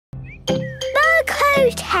Bug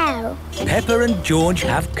Hotel. Peppa and George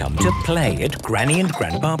have come to play at Granny and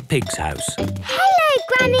Grandpa Pig's house. Hello,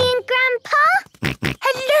 Granny and Grandpa.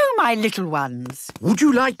 Hello, my little ones. Would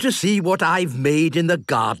you like to see what I've made in the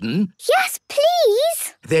garden? Yes,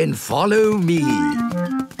 please. Then follow me.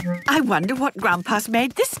 I wonder what Grandpa's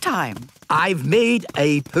made this time. I've made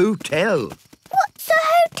a hotel. What's a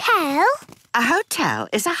hotel? A hotel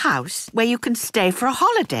is a house where you can stay for a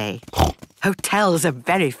holiday. Hotels are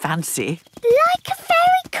very fancy. Like a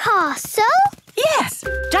fairy castle? Yes,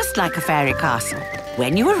 just like a fairy castle.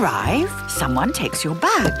 When you arrive, someone takes your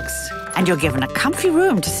bags and you're given a comfy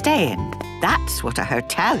room to stay in. That's what a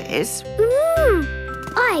hotel is.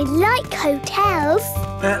 I like hotels.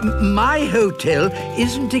 My hotel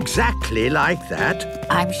isn't exactly like that.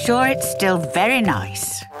 I'm sure it's still very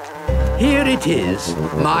nice. Here it is,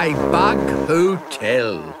 my bug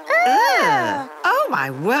hotel. Oh,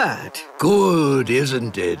 my word. Good,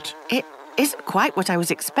 isn't it? It isn't quite what I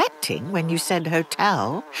was expecting when you said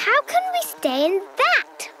hotel. How can we stay in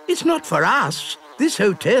that? It's not for us. This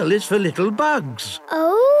hotel is for little bugs.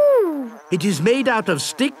 Oh. It is made out of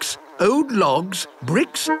sticks, old logs,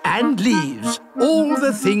 bricks and leaves. All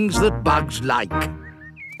the things that bugs like.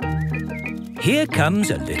 Here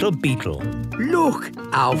comes a little beetle. Look,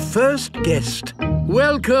 our first guest.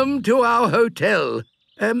 Welcome to our hotel.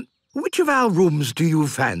 Which of our rooms do you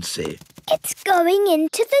fancy? It's going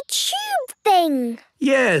into the tube thing.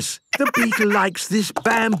 Yes, the beetle likes this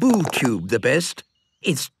bamboo tube the best.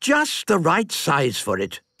 It's just the right size for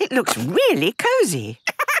it. It looks really cosy.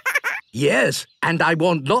 Yes, and I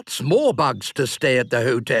want lots more bugs to stay at the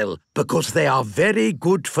hotel because they are very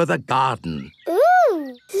good for the garden.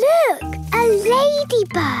 Ooh, look, a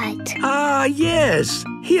ladybird. Ah, yes.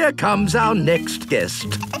 Here comes our next guest.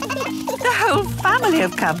 The whole family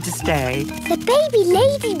have come to stay. The baby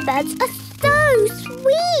ladybirds are so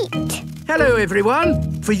sweet. Hello,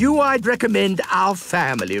 everyone. For you, I'd recommend our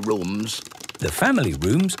family rooms. The family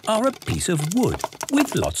rooms are a piece of wood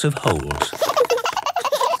with lots of holes.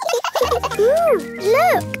 Ooh,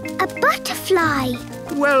 look, a butterfly.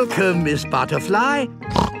 Welcome, Miss Butterfly.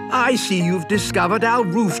 I see you've discovered our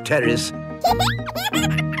roof terrace.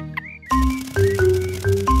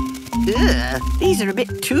 Ugh, these are a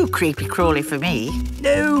bit too creepy-crawly for me.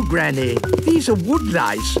 No, Granny. These are wood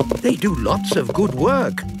lice. They do lots of good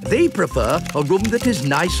work. They prefer a room that is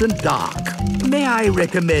nice and dark. May I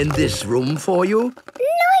recommend this room for you?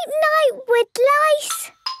 Night-night, wood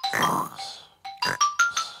lice.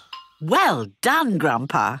 Well done,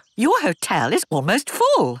 Grandpa. Your hotel is almost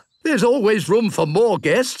full. There's always room for more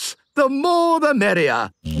guests. The more, the merrier.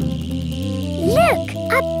 Look,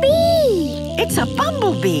 a bee. It's a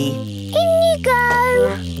bumblebee. In you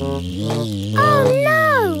go. Oh,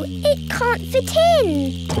 no, it can't fit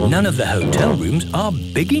in. None of the hotel rooms are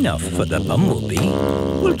big enough for the bumblebee.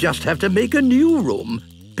 We'll just have to make a new room.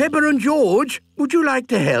 Peppa and George, would you like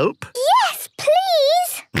to help? Yes,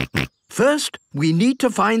 please. First, we need to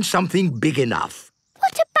find something big enough.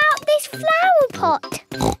 What about this flower pot?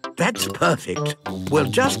 That's perfect.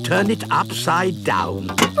 We'll just turn it upside down.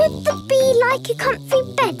 Would the bee like a comfy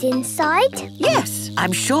bed inside? Yes,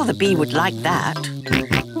 I'm sure the bee would like that.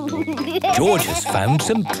 George has found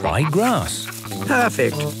some dry grass.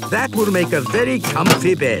 Perfect. That will make a very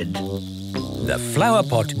comfy bed. The flower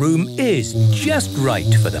pot room is just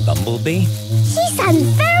right for the bumblebee. She sounds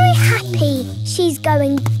very happy. She's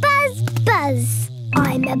going buzz, buzz.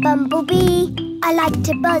 I'm a bumblebee. I like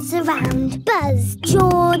to buzz around. Buzz.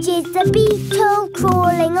 George is a beetle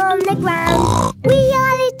crawling on the ground. We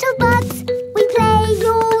are little bugs. We play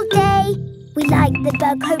all day. We like the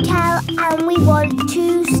bug hotel and we want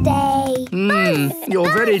to stay.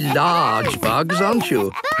 You're very large bugs, aren't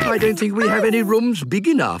you? I don't think we have any rooms big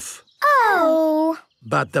enough. Oh.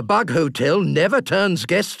 But the bug hotel never turns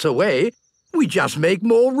guests away. We just make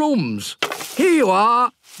more rooms. Here you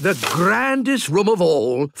are, the grandest room of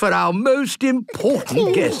all for our most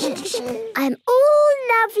important guests. I'm all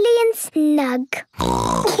lovely and snug.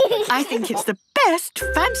 I think it's the best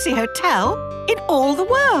fancy hotel in all the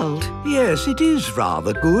world. Yes, it is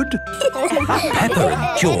rather good. Peppa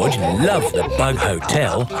and George love the bug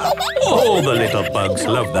hotel. All the little bugs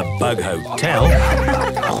love the bug hotel.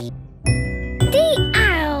 The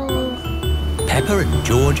owl. Peppa and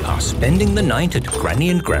George are spending the night at Granny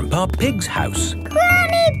and Grandpa Pig's house.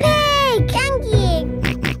 Granny Pig! Thank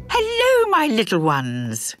you. Hello, my little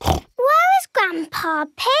ones. Where is Grandpa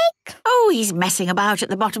Pig? Oh, he's messing about at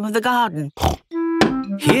the bottom of the garden.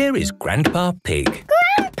 Here is Grandpa Pig.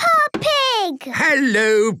 Grandpa Pig!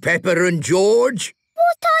 Hello, Peppa and George.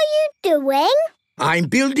 What are you doing? I'm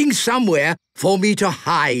building somewhere for me to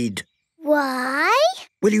hide. Why?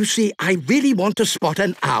 Well, you see, I really want to spot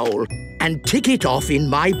an owl and tick it off in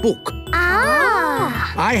my book.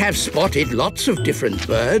 Ah! I have spotted lots of different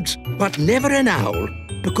birds, but never an owl,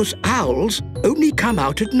 because owls only come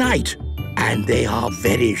out at night, and they are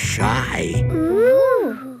very shy.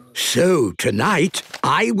 Ooh. So tonight,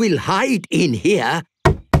 I will hide in here,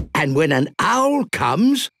 and when an owl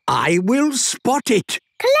comes, I will spot it.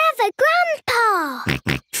 Clever,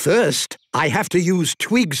 Grandpa! First, I have to use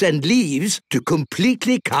twigs and leaves to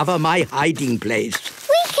completely cover my hiding place.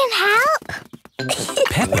 We can help.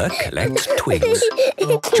 Peppa collects twigs.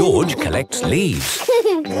 George collects leaves.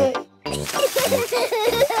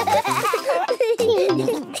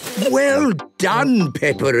 Well done,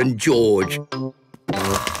 Peppa and George.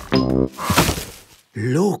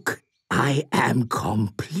 Look, I am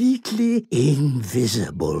completely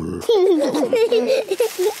invisible.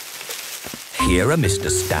 Here are Mr.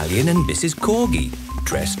 Stallion and Mrs. Corgi,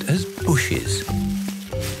 dressed as bushes.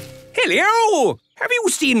 Hello! Have you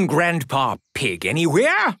seen Grandpa Pig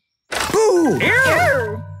anywhere? Boo!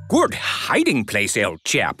 Good hiding place, old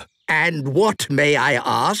chap. And what, may I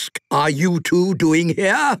ask, are you two doing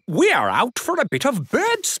here? We're out for a bit of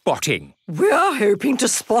bird spotting. We're hoping to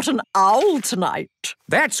spot an owl tonight.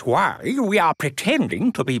 That's why we are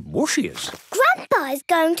pretending to be bushes. Grandpa is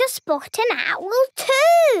going to spot an owl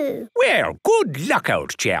too. Well, good luck,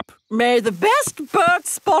 old chap. May the best bird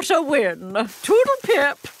spotter win. Toodle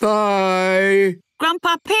pip. Bye.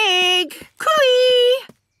 Grandpa Pig! Cooey!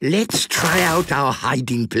 Let's try out our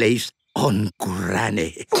hiding place on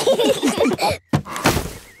Granny.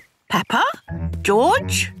 Peppa?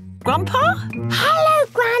 George? Grandpa? Hello,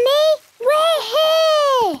 Granny. We're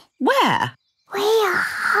here. Where? We are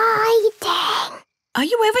hiding. Are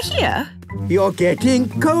you over here? You're getting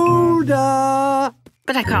colder.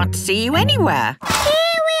 But I can't see you anywhere.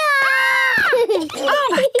 Here we are. Oh,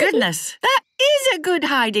 my goodness. That is a good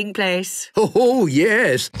hiding place. Oh,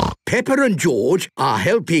 yes. Peppa and George are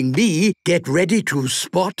helping me get ready to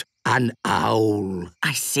spot an owl.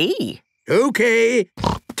 I see. OK,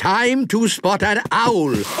 time to spot an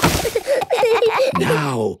owl.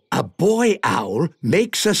 Now, a boy owl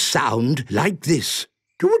makes a sound like this.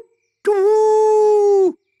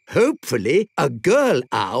 Toot-toot. Hopefully, a girl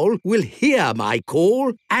owl will hear my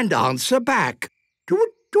call and answer back.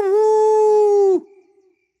 Toot-toot.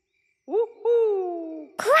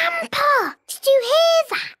 Grandpa, did you hear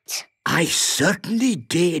that? I certainly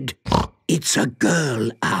did. It's a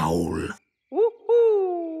girl owl. Ooh,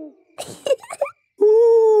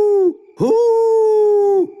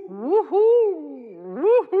 ooh.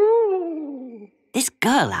 This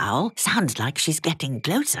girl owl sounds like she's getting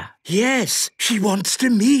closer. Yes, she wants to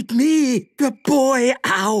meet me, the boy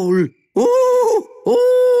owl. Ooh,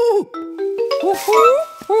 ooh.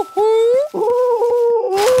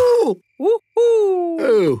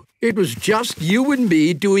 Oh, it was just you and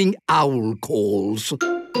me doing owl calls.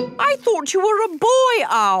 I thought you were a boy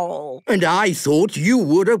owl. And I thought you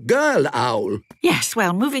were a girl owl. Yes,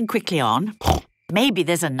 well, moving quickly on. Maybe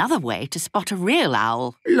there's another way to spot a real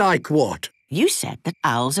owl. Like what? You said that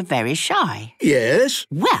owls are very shy. Yes?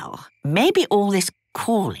 Well, maybe all this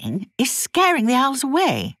calling is scaring the owls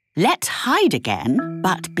away. Let's hide again,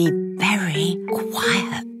 but be very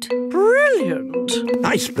quiet. Brilliant.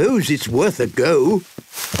 I suppose it's worth a go.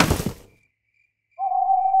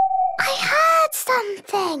 I heard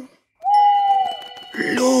something.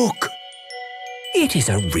 Look! It is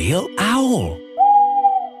a real owl.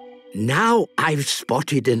 Now I've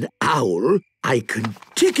spotted an owl, I can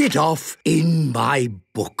tick it off in my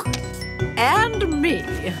book. And me.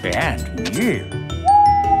 And you.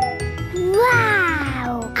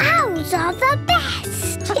 Wow! Owls are the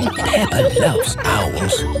best. Peppa loves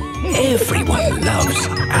owls. Everyone loves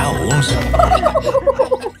owls.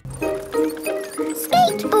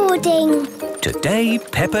 Skateboarding. Today,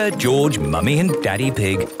 Peppa, George, Mummy and Daddy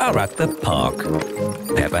Pig are at the park.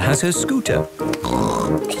 Peppa has her scooter.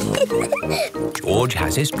 George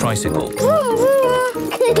has his tricycle.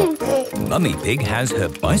 Mummy Pig has her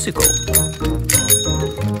bicycle.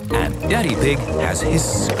 And Daddy Pig has his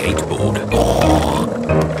skateboard.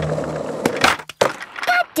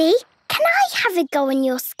 Daddy, can I have a go on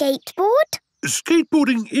your skateboard?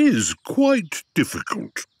 Skateboarding is quite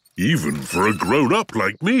difficult, even for a grown-up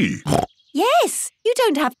like me. Yes, you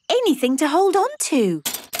don't have anything to hold on to.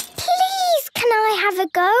 Please, can I have a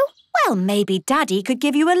go? Well, maybe Daddy could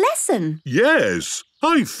give you a lesson. Yes,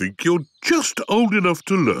 I think you're just old enough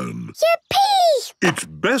to learn. Yippee! It's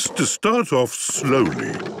best to start off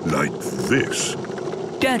slowly, like this.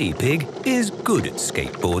 Daddy Pig is good at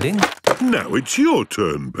skateboarding. Now it's your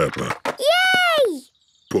turn, Peppa. Yay!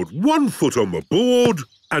 Put one foot on the board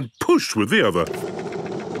and push with the other.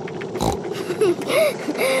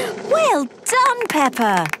 Well done,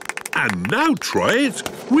 Peppa. And now try it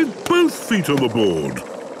with both feet on the board.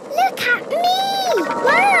 Look at me!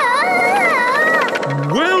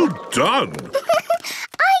 Whoa! Well done.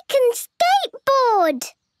 I can skateboard.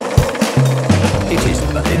 It is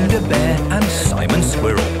Belinda Bear and Simon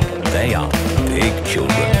Squirrel. They are big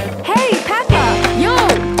children. Hey, Peppa! Yo!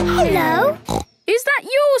 Hello. Is that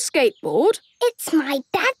your skateboard? It's my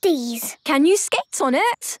daddy's. Can you skate on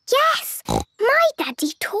it? Yes, my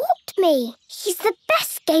daddy taught me. He's the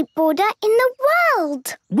best skateboarder in the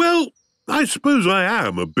world. Well, I suppose I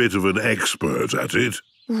am a bit of an expert at it.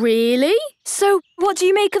 Really? So, what do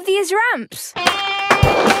you make of these ramps?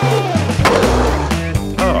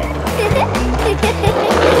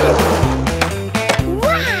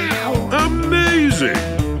 Wow! Amazing!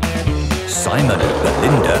 Simon and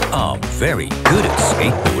Belinda are very good at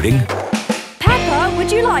skateboarding. Peppa,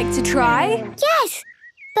 would you like to try? Yes,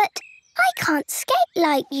 but I can't skate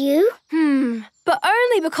like you. But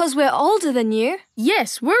only because we're older than you.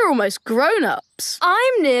 Yes, we're almost grown-ups.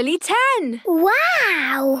 I'm nearly 10.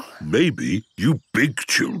 Wow! Maybe you big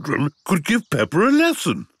children could give Peppa a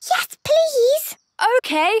lesson. Yes, please.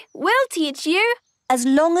 OK, we'll teach you. As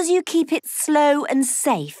long as you keep it slow and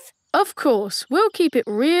safe. Of course, we'll keep it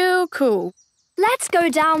real cool. Let's go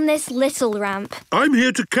down this little ramp. I'm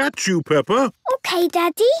here to catch you, Peppa. OK,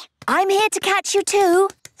 Daddy. I'm here to catch you too.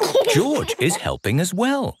 George is helping as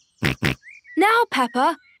well. Now,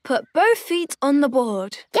 Peppa, put both feet on the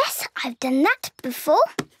board. Yes, I've done that before.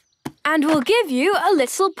 And we'll give you a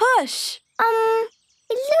little push.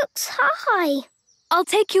 It looks high. I'll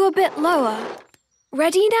take you a bit lower.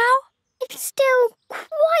 Ready now? It's still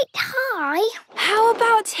quite high. How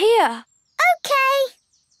about here? OK.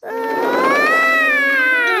 Wow!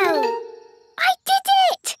 I did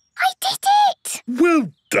it! I did it!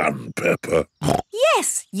 Well done, Peppa.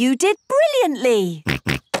 Yes, you did brilliantly.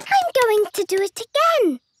 I'm going to do it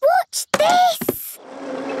again. Watch this.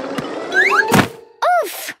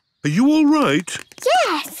 Oof! Are you all right?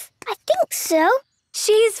 Yes, I think so.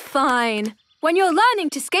 She's fine. When you're learning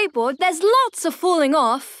to skateboard, there's lots of falling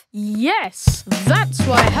off. Yes, that's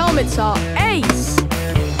why helmets are ace.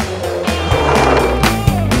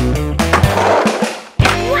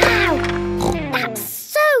 Wow! That's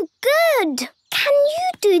so good. Can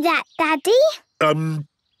you do that, Daddy?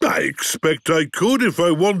 I expect I could if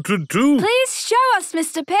I wanted to. Please show us,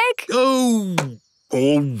 Mr. Pig. Oh,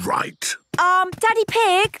 all right. Daddy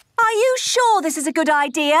Pig, are you sure this is a good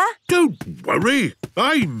idea? Don't worry.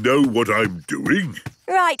 I know what I'm doing.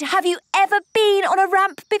 Right, have you ever been on a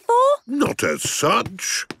ramp before? Not as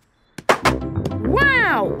such.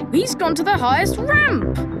 Wow, he's gone to the highest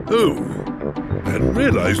ramp. Oh, hadn't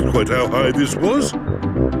realised quite how high this was.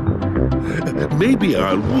 Maybe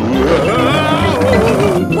I'll...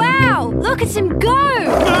 Wow, look at him go.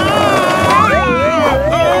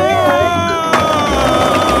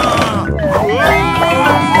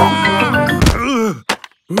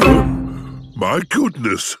 My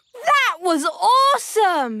goodness. That was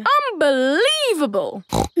awesome. Unbelievable.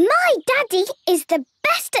 My daddy is the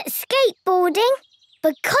best at skateboarding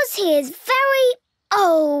because he is very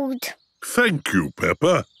old. Thank you,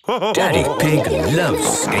 Peppa. Daddy Pig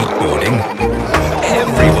loves skateboarding.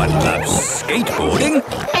 Everyone loves skateboarding.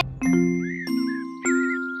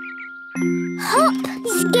 Hop,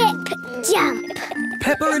 skip, jump.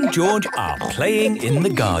 Peppa and George are playing in the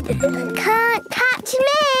garden. Can't catch me.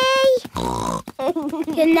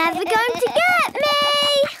 You're never going to get me.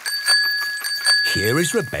 Here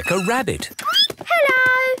is Rebecca Rabbit.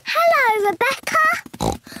 Hello. Hello, Rebecca.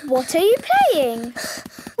 What are you playing?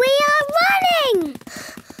 We are running.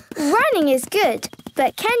 Running is good,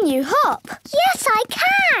 but can you hop? Yes, I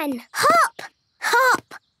can. Hop,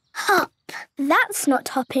 hop, hop. That's not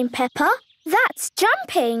hopping, Peppa. That's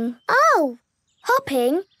jumping. Oh.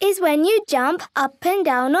 Hopping is when you jump up and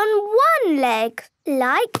down on one leg,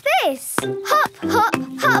 like this. Hop, hop,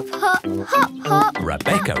 hop, hop, hop, hop.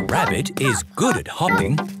 Rebecca Rabbit is good at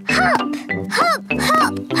hopping. Hop, hop,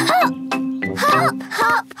 hop, hop. Hop,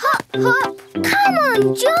 hop, hop, hop. Come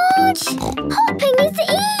on, George. Hopping is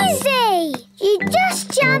easy. You just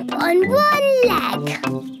jump on one leg.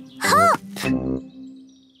 Hop.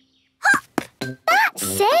 Hop.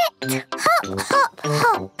 That's it. Hop, hop,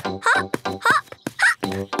 hop. Hop, hop, hop.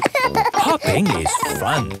 Hopping is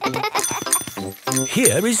fun.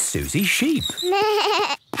 Here is Susie Sheep.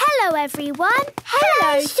 Hello, everyone.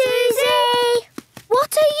 Hello, Susie.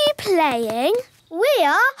 What are you playing? We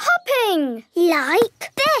are hopping.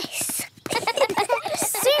 Like this.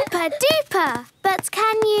 Super duper. But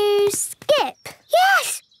can you skip?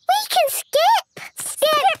 Yes, we can skip.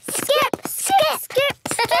 Skip, skip, skip, skip,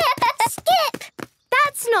 skip, skip.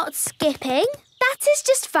 skipping. That is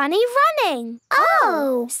just funny running.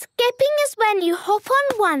 Oh! Skipping is when you hop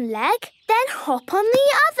on one leg, then hop on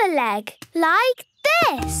the other leg. Like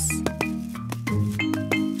this.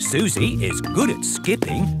 Susie is good at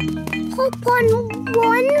skipping. Hop on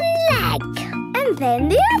one leg. And then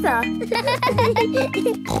the other.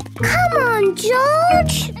 Come on,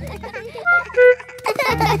 George.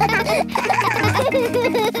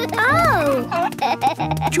 Oh!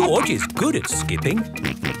 George is good at skipping.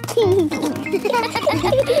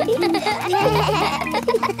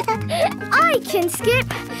 I can skip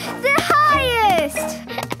the highest.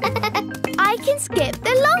 I can skip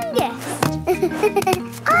the longest.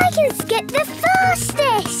 I can skip the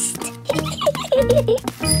fastest.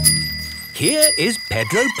 Here is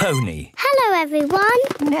Pedro Pony. Hello, everyone.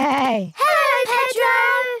 Nay. Hello, Pedro.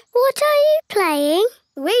 What are you playing?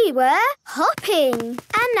 We were hopping,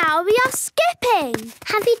 and now we are skipping.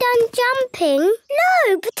 Have you done jumping?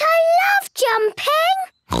 No, but I love jumping.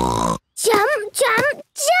 Jump, jump,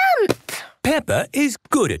 jump. Peppa is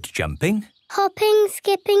good at jumping. Hopping,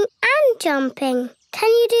 skipping and jumping. Can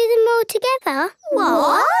you do them all together?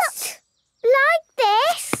 What? Like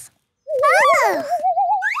this? Oh!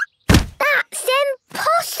 That's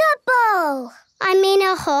impossible! I mean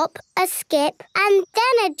a hop, a skip and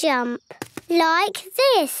then a jump. Like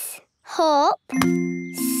this. Hop,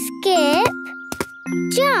 skip,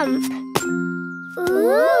 jump.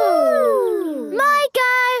 Ooh! My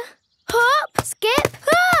go! Hop, skip,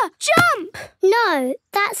 jump! No,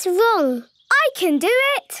 that's wrong. I can do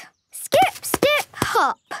it. Skip, skip,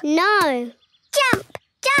 hop. No. Jump,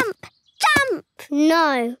 jump, jump.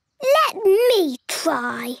 No. Let me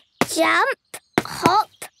try. Jump, hop,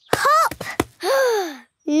 hop.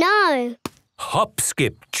 No. Hop,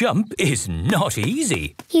 skip, jump is not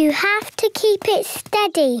easy. You have to keep it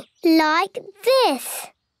steady, like this.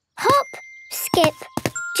 Hop, skip,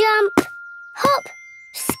 jump. Hop,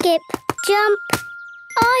 skip, jump.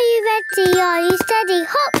 Are you ready? Are you steady?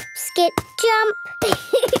 Hop, skip, jump.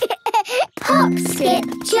 Hop, skip,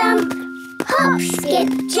 jump. Hop, skip,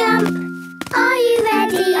 jump. Are you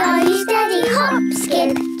ready? Are you steady? Hop,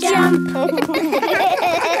 skip, jump.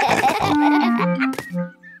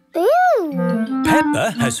 Ooh.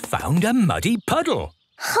 Peppa has found a muddy puddle.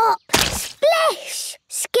 Hop, splish.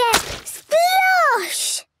 Skip,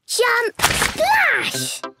 splosh. Jump,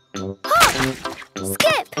 splash. Hop,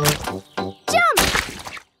 skip, jump.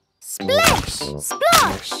 Splish,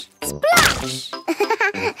 splosh, splash.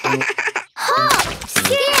 Hop,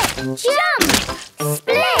 skip, jump.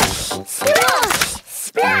 Splish, splosh,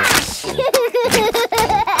 splash.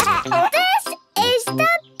 This is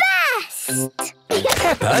the best.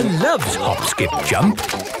 Peppa loves hop, skip, jump.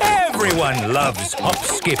 Everyone loves hop,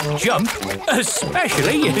 skip, jump,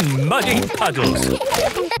 especially in muddy puddles.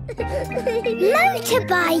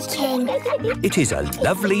 Motorbiking. It is a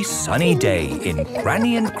lovely sunny day in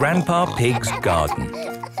Granny and Grandpa Pig's garden.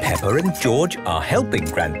 Peppa and George are helping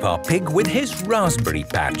Grandpa Pig with his raspberry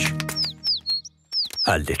patch.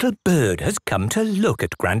 A little bird has come to look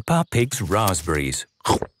at Grandpa Pig's raspberries.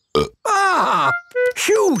 Ah!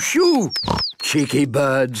 Shoo, shoo! Cheeky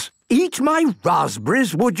birds. Eat my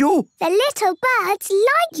raspberries, would you? The little birds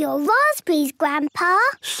like your raspberries, Grandpa.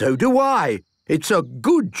 So do I. It's a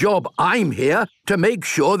good job I'm here to make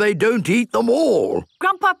sure they don't eat them all.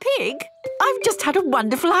 Grandpa Pig, I've just had a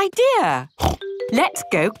wonderful idea. Let's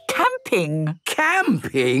go camping.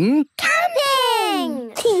 Camping?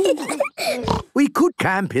 Camping! We could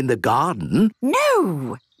camp in the garden.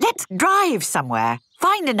 No, let's drive somewhere.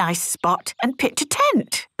 Find a nice spot and pitch a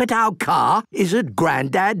tent. But our car is at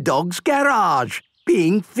Grandad Dog's garage,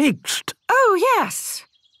 being fixed. Oh, yes.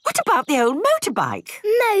 What about the old motorbike?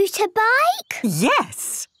 Motorbike?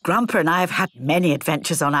 Yes. Grandpa and I have had many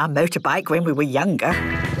adventures on our motorbike when we were younger.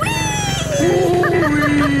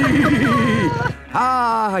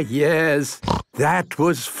 Ah, yes. That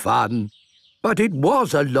was fun. But it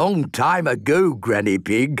was a long time ago, Granny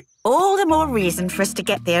Pig. All the more reason for us to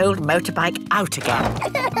get the old motorbike out again.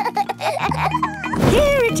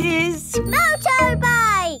 Here it is.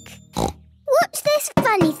 Motorbike! What's this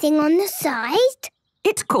funny thing on the side?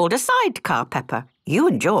 It's called a sidecar, Peppa. You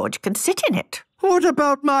and George can sit in it. What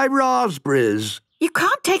about my raspberries? You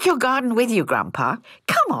can't take your garden with you, Grandpa.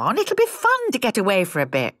 Come on, it'll be fun to get away for a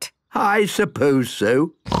bit. I suppose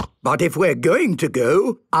so. But if we're going to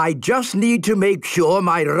go, I just need to make sure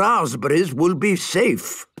my raspberries will be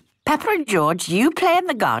safe. Peppa and George, you play in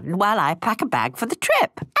the garden while I pack a bag for the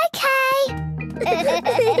trip. OK.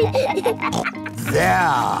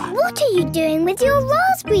 There. What are you doing with your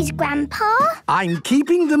raspberries, Grandpa? I'm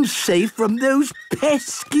keeping them safe from those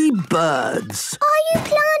pesky birds. Are you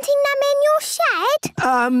planting them in your shed?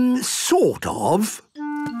 Sort of.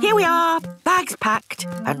 Here we are, bags packed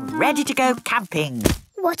and ready to go camping.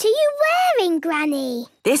 What are you wearing, Granny?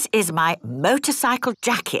 This is my motorcycle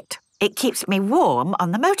jacket. It keeps me warm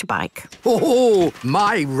on the motorbike. Oh,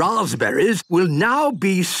 my raspberries will now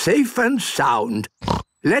be safe and sound.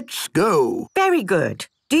 Let's go. Very good.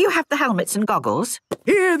 Do you have the helmets and goggles?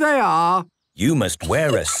 Here they are. You must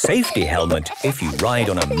wear a safety helmet if you ride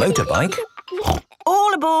on a motorbike.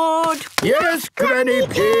 All aboard! Yes, Granny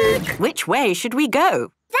Pig. Which way should we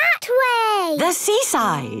go? That way! The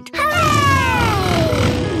seaside. Hooray!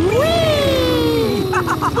 Whee!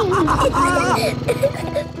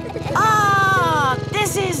 Ah,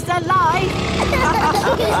 this is the life!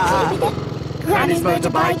 Granny's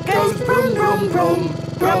motorbike goes brum, brum, brum.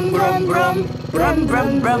 Brum, brum, brum. Brum,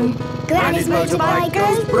 brum, brum. Granny's motorbike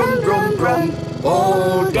goes brum, brum, brum.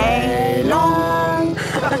 All day long.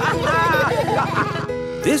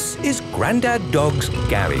 This is Grandad Dog's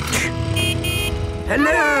garage.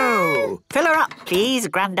 Hello. Fill her up, please,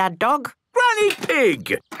 Grandad Dog. Granny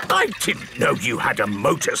Pig, I didn't know you had a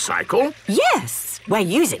motorcycle. Yes, we're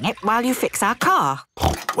using it while you fix our car.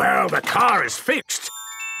 Well, the car is fixed.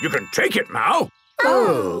 You can take it now.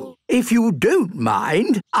 Oh. If you don't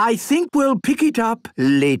mind, I think we'll pick it up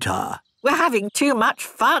later. We're having too much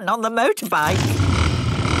fun on the motorbike.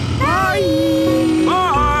 Bye!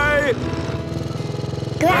 Bye!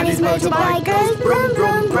 Granny's motorbike goes brum,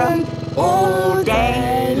 brum, brum. All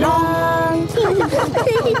day long.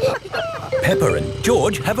 Peppa and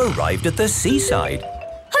George have arrived at the seaside.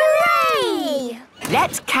 Hooray!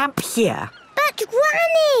 Let's camp here. But,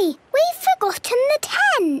 Granny, we've forgotten the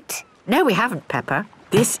tent. No, we haven't, Peppa.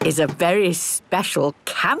 This is a very special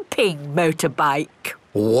camping motorbike.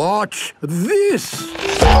 Watch this.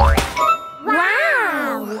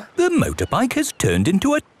 Wow! The motorbike has turned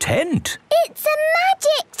into a tent. It's a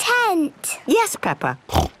magic tent. Yes, Peppa.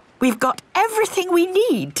 We've got everything we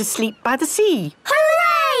need to sleep by the sea.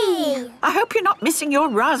 Hooray! I hope you're not missing your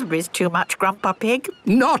raspberries too much, Grandpa Pig.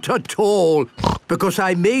 Not at all, because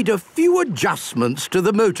I made a few adjustments to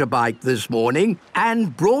the motorbike this morning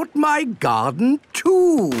and brought my garden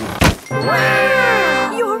too.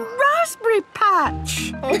 Wow! Your raspberry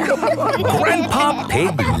patch. Grandpa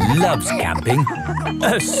Pig loves camping,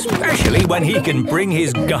 especially when he can bring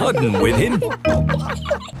his garden with him.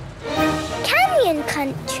 Canyon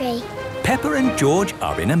country. Peppa and George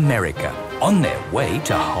are in America, on their way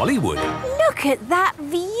to Hollywood. Look at that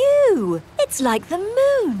view. It's like the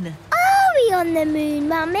moon. Are we on the moon,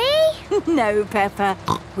 Mummy? No, Peppa.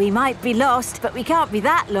 We might be lost, but we can't be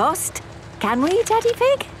that lost. Can we, Daddy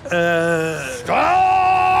Pig?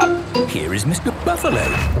 Stop! Here is Mr. Buffalo.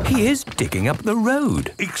 He is digging up the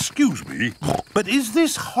road. Excuse me, but is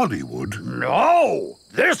this Hollywood? No,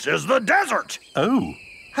 this is the desert. Oh,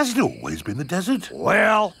 has it always been the desert?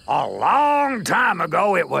 Well, a long time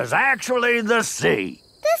ago, it was actually the sea.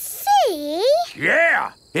 The sea?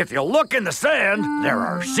 Yeah, if you look in the sand, there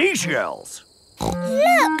are seashells.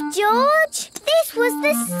 Look, George. This was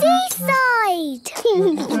the seaside.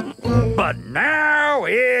 But now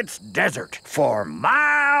it's desert for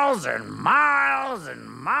miles and miles and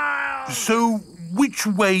miles. So, which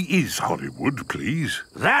way is Hollywood, please?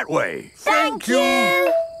 That way. Thank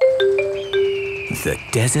you. The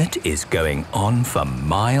desert is going on for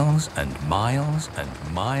miles and miles and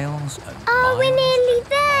miles and miles. Are we nearly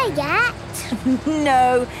there yet?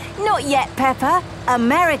 No, not yet, Peppa.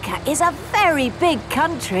 America is a very big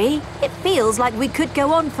country. It feels like we could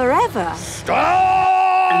go on forever.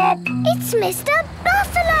 Stop! It's Mr.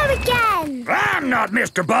 Buffalo again. I'm not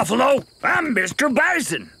Mr. Buffalo. I'm Mr.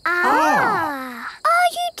 Bison. Ah. Are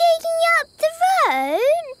you digging up the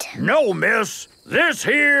road? No, miss. This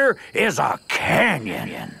here is a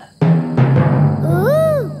canyon.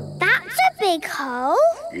 Ooh, that's a big hole.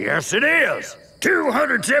 Yes, it is.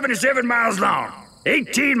 277 miles long,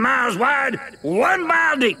 18 miles wide, 1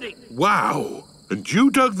 mile deep. Wow! And you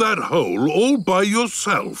dug that hole all by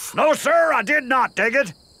yourself? No, sir, I did not dig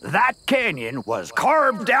it. That canyon was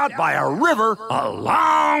carved out by a river a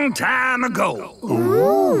long time ago.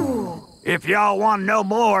 Ooh. If y'all want to know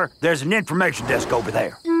more, there's an information desk over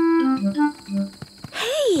there.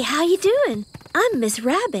 Hey, how you doing? I'm Miss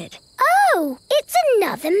Rabbit. Oh, it's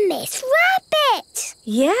another Miss Rabbit.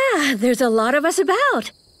 Yeah, there's a lot of us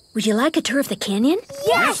about. Would you like a tour of the canyon?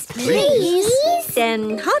 Yes, please.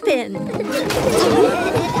 Then hop in.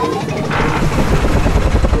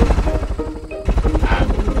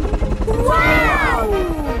 Wow!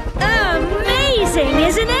 Amazing,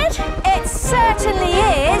 isn't it? It certainly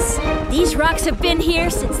is. These rocks have been here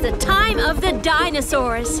since the time of the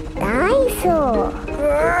dinosaurs. Dinosaur.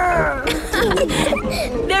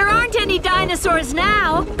 There aren't any dinosaurs dinosaurs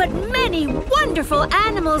now, but many wonderful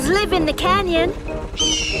animals live in the canyon.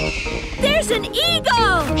 There's an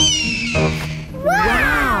eagle!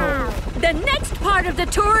 Wow! The next part of the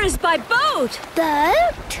tour is by boat.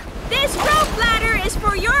 Boat? This rope ladder is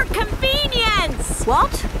for your convenience.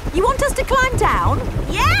 What? You want us to climb down?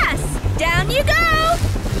 Yes! Down you go!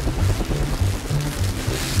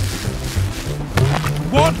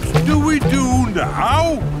 What do we do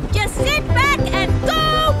now? Just sit back and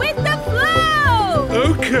go with the flow!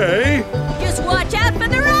 Okay. Just watch out for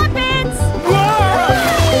the rapids!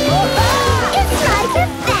 It's like a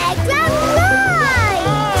fairground ride!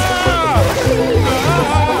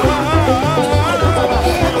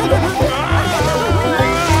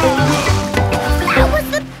 That was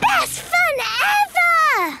the best fun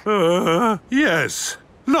ever! Yes.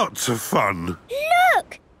 Lots of fun.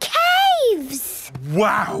 Look! Caves!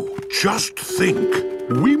 Wow! Just think.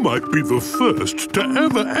 We might be the first to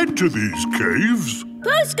ever enter these caves.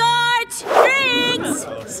 Postcards! Drinks!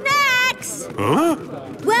 Snacks! Huh?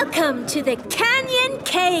 Welcome to the Canyon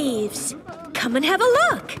Caves. Come and have a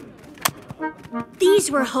look.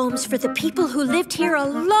 These were homes for the people who lived here a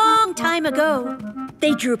long time ago.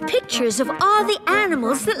 They drew pictures of all the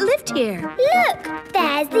animals that lived here. Look!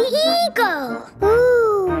 There's the eagle!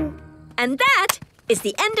 Ooh! And that is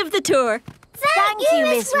the end of the tour. Thank you,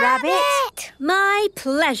 Miss Rabbit! My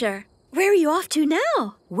pleasure. Where are you off to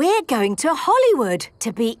now? We're going to Hollywood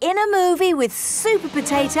to be in a movie with Super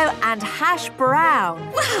Potato and Hash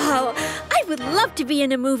Brown. Wow! I would love to be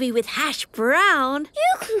in a movie with Hash Brown.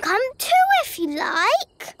 You can come too if you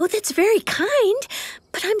like. Oh, that's very kind.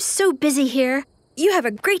 But I'm so busy here. You have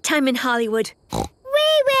a great time in Hollywood.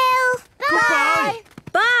 We will. Bye.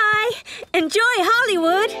 Bye. Enjoy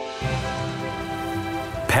Hollywood.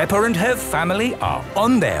 Peppa and her family are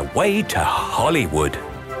on their way to Hollywood.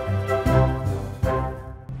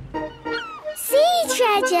 Sea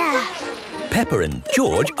treasure. Peppa and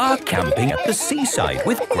George are camping at the seaside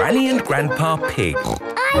with Granny and Grandpa Pig.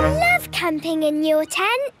 I love camping in your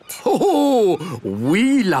tent. Oh,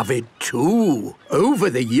 we love it too. Over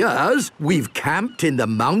the years, we've camped in the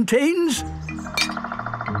mountains,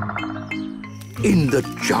 in the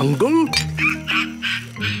jungle.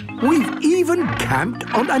 We've even camped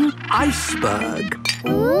on an iceberg.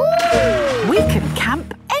 Ooh. We can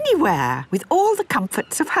camp anywhere with all the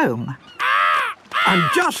comforts of home. And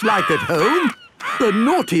just like at home, the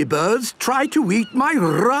naughty birds try to eat my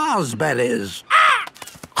raspberries.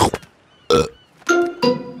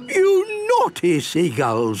 You naughty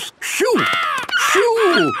seagulls! Shoo!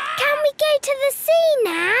 Shoo! Can we go to the sea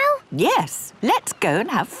now? Yes, let's go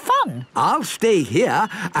and have fun. I'll stay here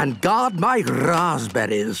and guard my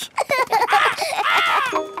raspberries.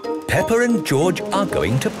 Peppa and George are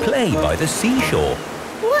going to play by the seashore.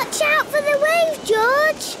 Watch out for the wave,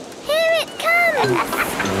 George. Here it comes.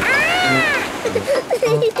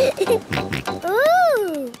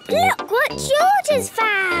 Ooh, look what George has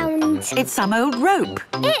found. It's some old rope.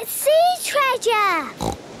 It's sea treasure.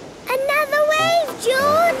 Another wave,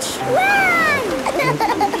 George. Run!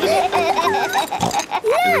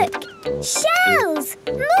 Look, shells.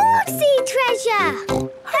 More sea treasure.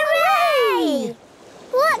 Hooray!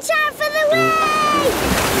 Watch out for the wave!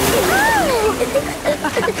 Oh!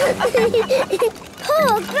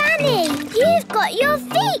 Poor Granny, you've got your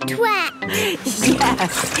feet wet.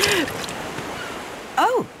 Yes.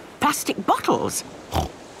 Oh, plastic bottles.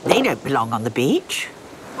 They don't belong on the beach.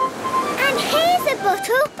 And here's a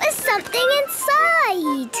bottle with something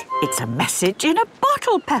inside. It's a message in a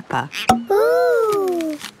bottle, Peppa.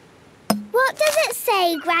 Ooh. What does it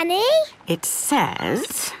say, Granny? It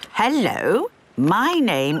says, "Hello, my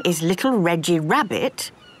name is Little Reggie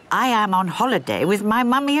Rabbit. I am on holiday with my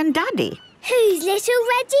mummy and daddy." Who's Little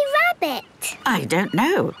Reggie Rabbit? I don't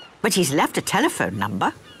know, but he's left a telephone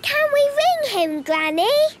number. Can we ring him,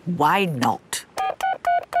 Granny? Why not?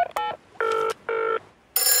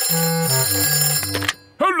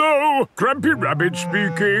 Hello, Grampy Rabbit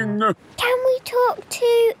speaking. Can we talk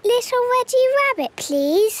to Little Reggie Rabbit,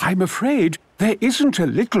 please? I'm afraid there isn't a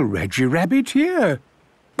little Reggie Rabbit here.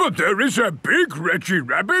 But there is a big Reggie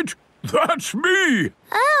Rabbit. That's me.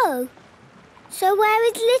 Oh. So where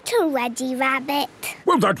is Little Reggie Rabbit?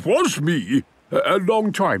 Well, that was me. A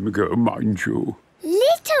long time ago, mind you.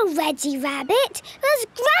 Little Reggie Rabbit was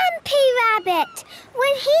Grampy Rabbit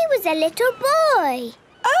when he was a little boy.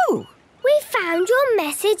 Oh! We found your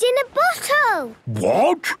message in a bottle.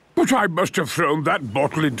 What? But I must have thrown that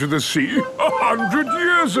bottle into the sea 100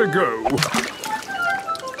 years ago.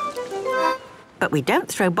 But we don't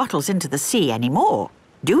throw bottles into the sea anymore,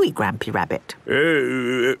 do we, Grampy Rabbit?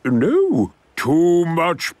 No. Too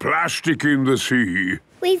much plastic in the sea.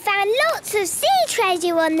 We found lots of sea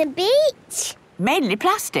treasure on the beach. Mainly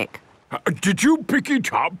plastic. Did you pick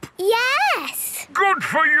it up? Yes. Good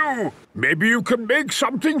for you! Maybe you can make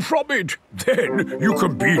something from it. Then you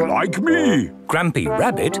can be like me. Grampy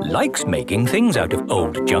Rabbit likes making things out of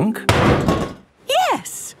old junk.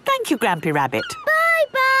 Yes. Thank you, Grampy Rabbit.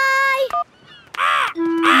 Bye-bye.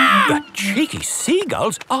 The cheeky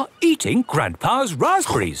seagulls are eating Grandpa's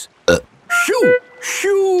raspberries. Shoo!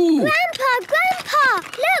 Shoo! Grandpa!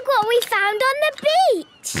 Look what we found on the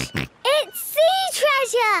beach. It's sea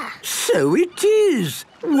treasure. So it is.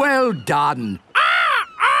 Well done.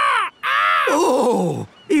 Oh,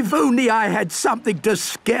 if only I had something to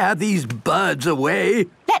scare these birds away.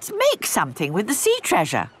 Let's make something with the sea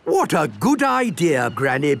treasure. What a good idea,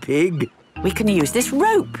 Granny Pig. We can use this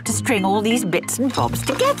rope to string all these bits and bobs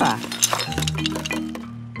together.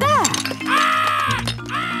 There.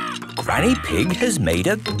 Granny Pig has made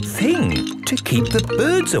a thing to keep the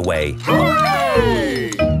birds away.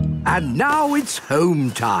 Hooray! And now it's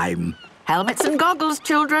home time. Helmets and goggles,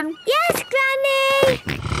 children. Yes, Granny.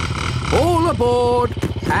 All aboard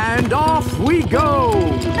and off we go.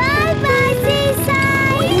 Bye-bye, Seaside.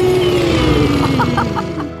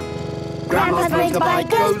 Grandpa's motorbike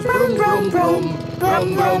goes vroom, vroom, vroom.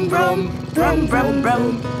 Vroom, vroom, vroom. Vroom, vroom,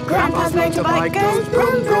 vroom. Grandpa's motorbike goes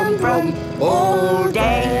vroom, vroom, vroom. All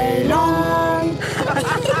day long.